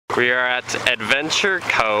We are at Adventure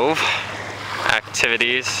Cove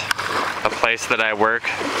Activities, a place that I work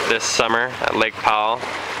this summer at Lake Powell,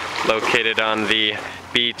 located on the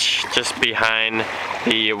beach just behind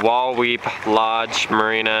the Wall Weep Lodge,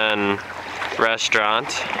 Marina, and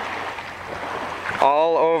Restaurant.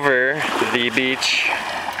 All over the beach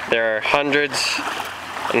there are hundreds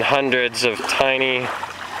and hundreds of tiny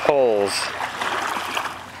holes,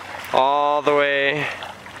 all the way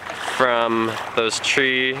from those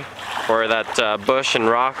tree or that bush and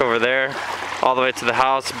rock over there, all the way to the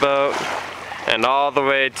houseboat, and all the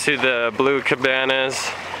way to the blue cabanas,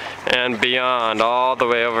 and beyond, all the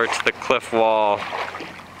way over to the cliff wall.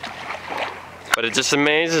 But it just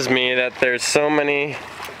amazes me that there's so many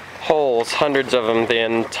holes, hundreds of them, the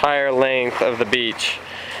entire length of the beach.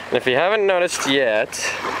 And if you haven't noticed yet,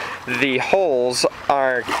 the holes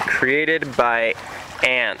are created by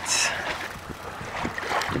ants.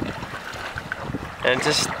 And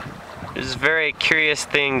it's a very curious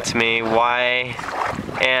thing to me why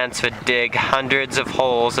ants would dig hundreds of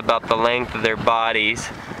holes about the length of their bodies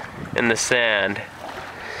in the sand.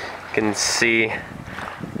 You can see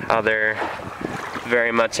how they're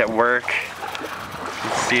very much at work. You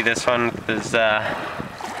can see this one is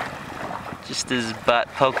just his butt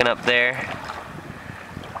poking up there.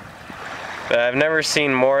 But I've never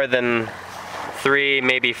seen more than 3,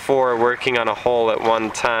 maybe 4 working on a hole at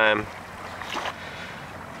one time.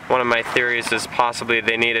 One of my theories is possibly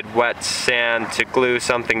they needed wet sand to glue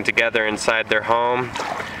something together inside their home.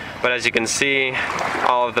 But as you can see,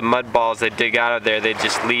 all of the mud balls they dig out of there, they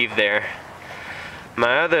just leave there.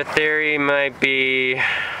 My other theory might be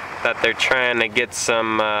that they're trying to get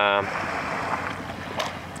some,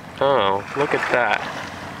 oh, look at that.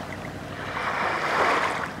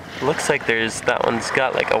 Looks like that one's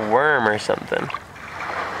got like a worm or something.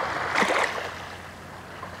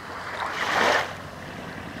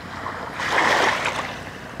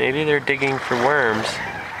 Maybe they're digging for worms.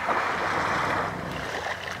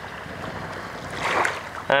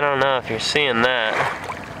 I don't know if you're seeing that.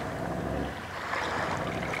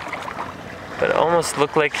 But it almost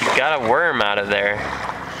looked like he got a worm out of there.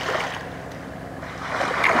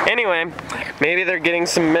 Anyway, maybe they're getting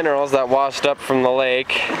some minerals that washed up from the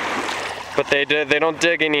lake. But they don't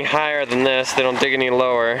dig any higher than this. They don't dig any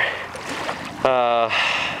lower.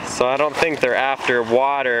 So I don't think they're after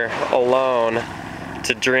water alone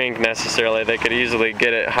to drink necessarily. They could easily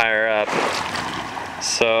get it higher up.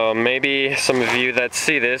 So maybe some of you that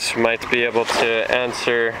see this might be able to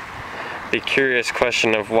answer the curious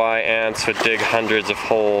question of why ants would dig hundreds of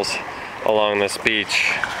holes along this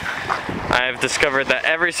beach. I've discovered that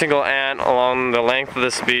every single ant along the length of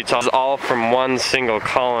this beach is all from one single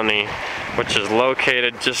colony, which is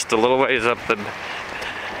located just a little ways up the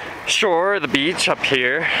shore, the beach up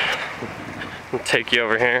here. I'll take you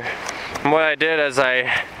over here. And what I did is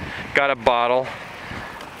I got a bottle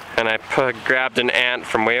and I grabbed an ant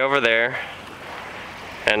from way over there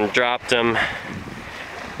and dropped him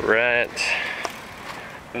right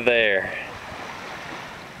there.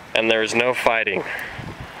 And there was no fighting.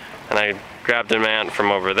 And I grabbed an ant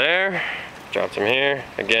from over there, dropped him here,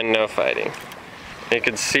 again no fighting. You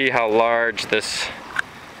can see how large this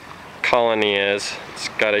colony is. It's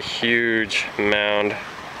got a huge mound.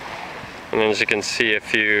 And as you can see, a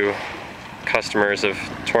few customers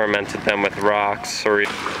have tormented them with rocks or as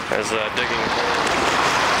digging holes.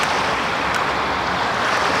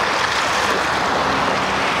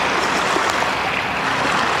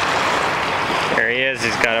 There he is,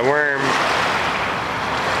 he's got a worm.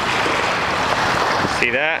 See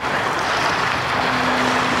that?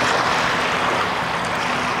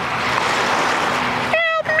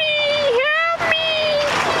 Help me! Help me!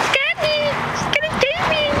 He's got me! He's gonna take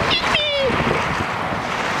me and eat me!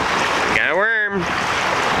 Got a worm.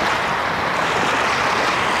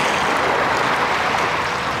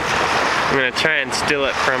 I'm gonna try and steal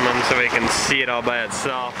it from him so we can see it all by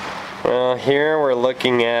itself. Well, here we're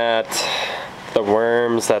looking at the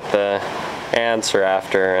worms that the ants are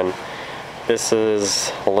after, and this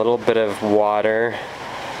is a little bit of water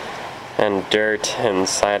and dirt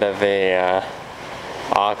inside of a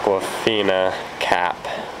Aquafina cap.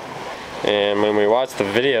 And when we watch the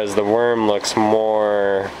videos, the worm looks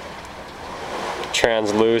more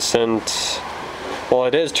translucent. Well,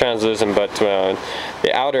 it is translucent, but the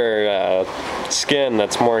outer skin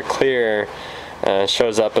that's more clear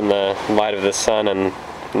shows up in the light of the sun and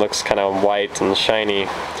looks kind of white and shiny.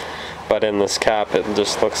 But in this cap, it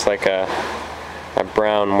just looks like a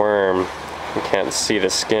brown worm. You can't see the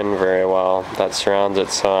skin very well that surrounds it,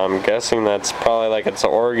 so I'm guessing that's probably like its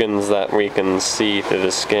organs that we can see through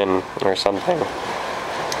the skin or something.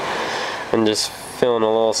 And just feeling a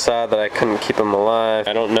little sad that I couldn't keep them alive.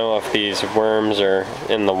 I don't know if these worms are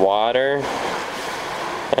in the water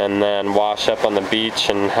and then wash up on the beach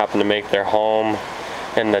and happen to make their home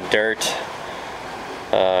in the dirt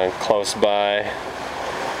close by,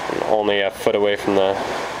 and only a foot away from the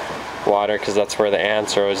water, because that's where the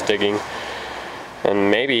ants are always digging.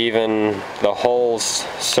 And maybe even the holes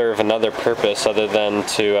serve another purpose other than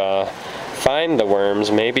to find the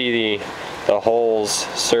worms. Maybe the holes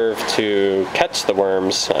serve to catch the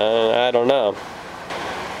worms. I don't know.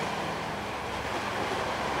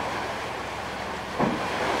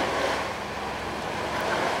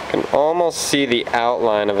 Can almost see the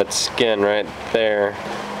outline of its skin right there.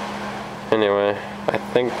 Anyway, I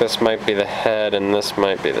think this might be the head and this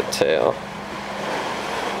might be the tail.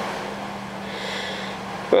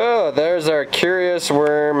 Oh, there's our curious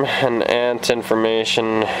worm and ant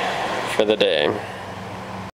information for the day.